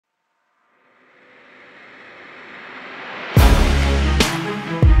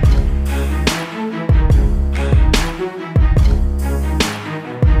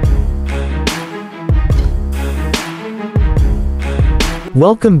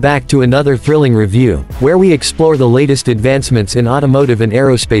Welcome back to another thrilling review, where we explore the latest advancements in automotive and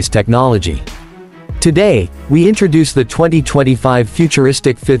aerospace technology. Today, we introduce the 2025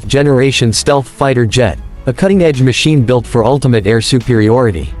 futuristic 5th generation stealth fighter jet, a cutting-edge machine built for ultimate air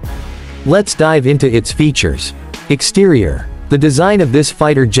superiority. Let's dive into its features. Exterior. The design of this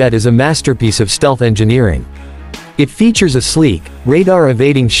fighter jet is a masterpiece of stealth engineering. It features a sleek,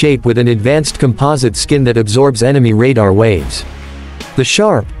 radar-evading shape with an advanced composite skin that absorbs enemy radar waves. The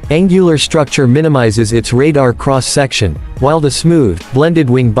sharp, angular structure minimizes its radar cross-section, while the smooth, blended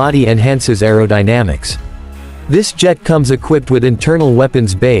wing body enhances aerodynamics. This jet comes equipped with internal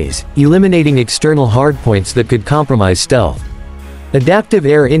weapons bays, eliminating external hardpoints that could compromise stealth. Adaptive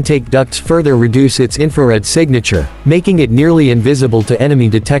air intake ducts further reduce its infrared signature, making it nearly invisible to enemy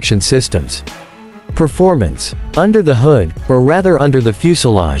detection systems. Performance. Under the hood, or rather under the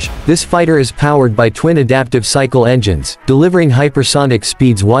fuselage, this fighter is powered by twin adaptive cycle engines, delivering hypersonic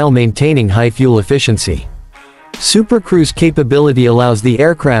speeds while maintaining high fuel efficiency. Supercruise capability allows the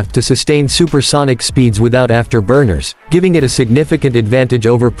aircraft to sustain supersonic speeds without afterburners, giving it a significant advantage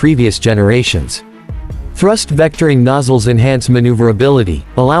over previous generations. Thrust vectoring nozzles enhance maneuverability,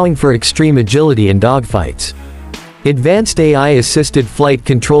 allowing for extreme agility in dogfights. Advanced AI-assisted flight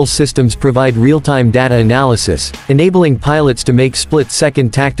control systems provide real-time data analysis, enabling pilots to make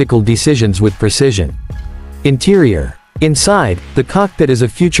split-second tactical decisions with precision. Interior. Inside, the cockpit is a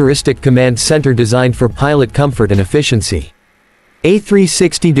futuristic command center designed for pilot comfort and efficiency. A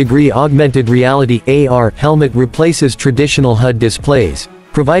 360-degree augmented reality (AR) helmet replaces traditional HUD displays,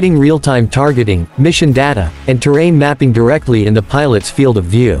 providing real-time targeting, mission data, and terrain mapping directly in the pilot's field of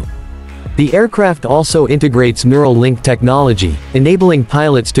view. The aircraft also integrates neural link technology, enabling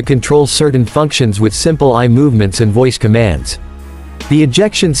pilots to control certain functions with simple eye movements and voice commands. The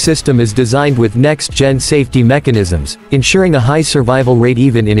ejection system is designed with next-gen safety mechanisms, ensuring a high survival rate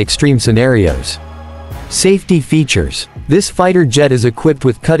even in extreme scenarios. Safety features. This fighter jet is equipped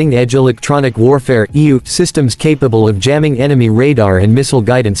with cutting-edge electronic warfare (EW) systems capable of jamming enemy radar and missile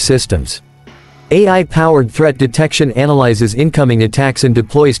guidance systems. AI-powered threat detection analyzes incoming attacks and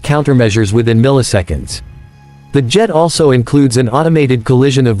deploys countermeasures within milliseconds. The jet also includes an automated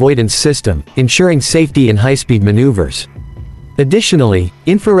collision avoidance system, ensuring safety in high-speed maneuvers. Additionally,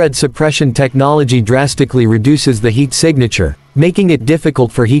 infrared suppression technology drastically reduces the heat signature, making it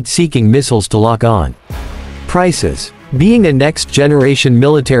difficult for heat-seeking missiles to lock on. Prices. Being a next-generation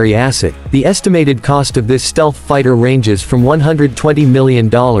military asset, the estimated cost of this stealth fighter ranges from $120 million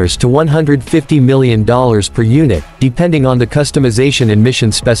to $150 million per unit, depending on the customization and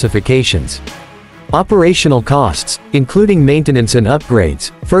mission specifications. Operational costs, including maintenance and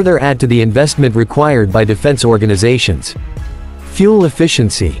upgrades, further add to the investment required by defense organizations. Fuel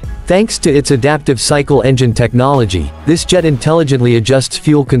efficiency. Thanks to its adaptive cycle engine technology, this jet intelligently adjusts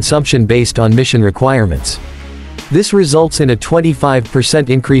fuel consumption based on mission requirements. This results in a 25%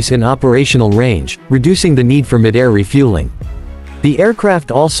 increase in operational range, reducing the need for mid-air refueling. The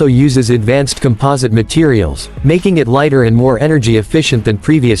aircraft also uses advanced composite materials, making it lighter and more energy efficient than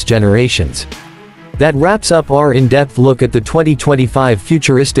previous generations. That wraps up our in-depth look at the 2025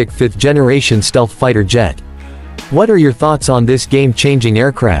 futuristic 5th generation stealth fighter jet. What are your thoughts on this game-changing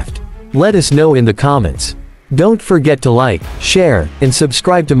aircraft? Let us know in the comments. Don't forget to like, share, and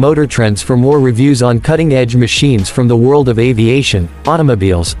subscribe to Motortrendz for more reviews on cutting-edge machines from the world of aviation,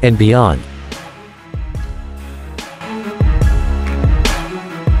 automobiles, and beyond.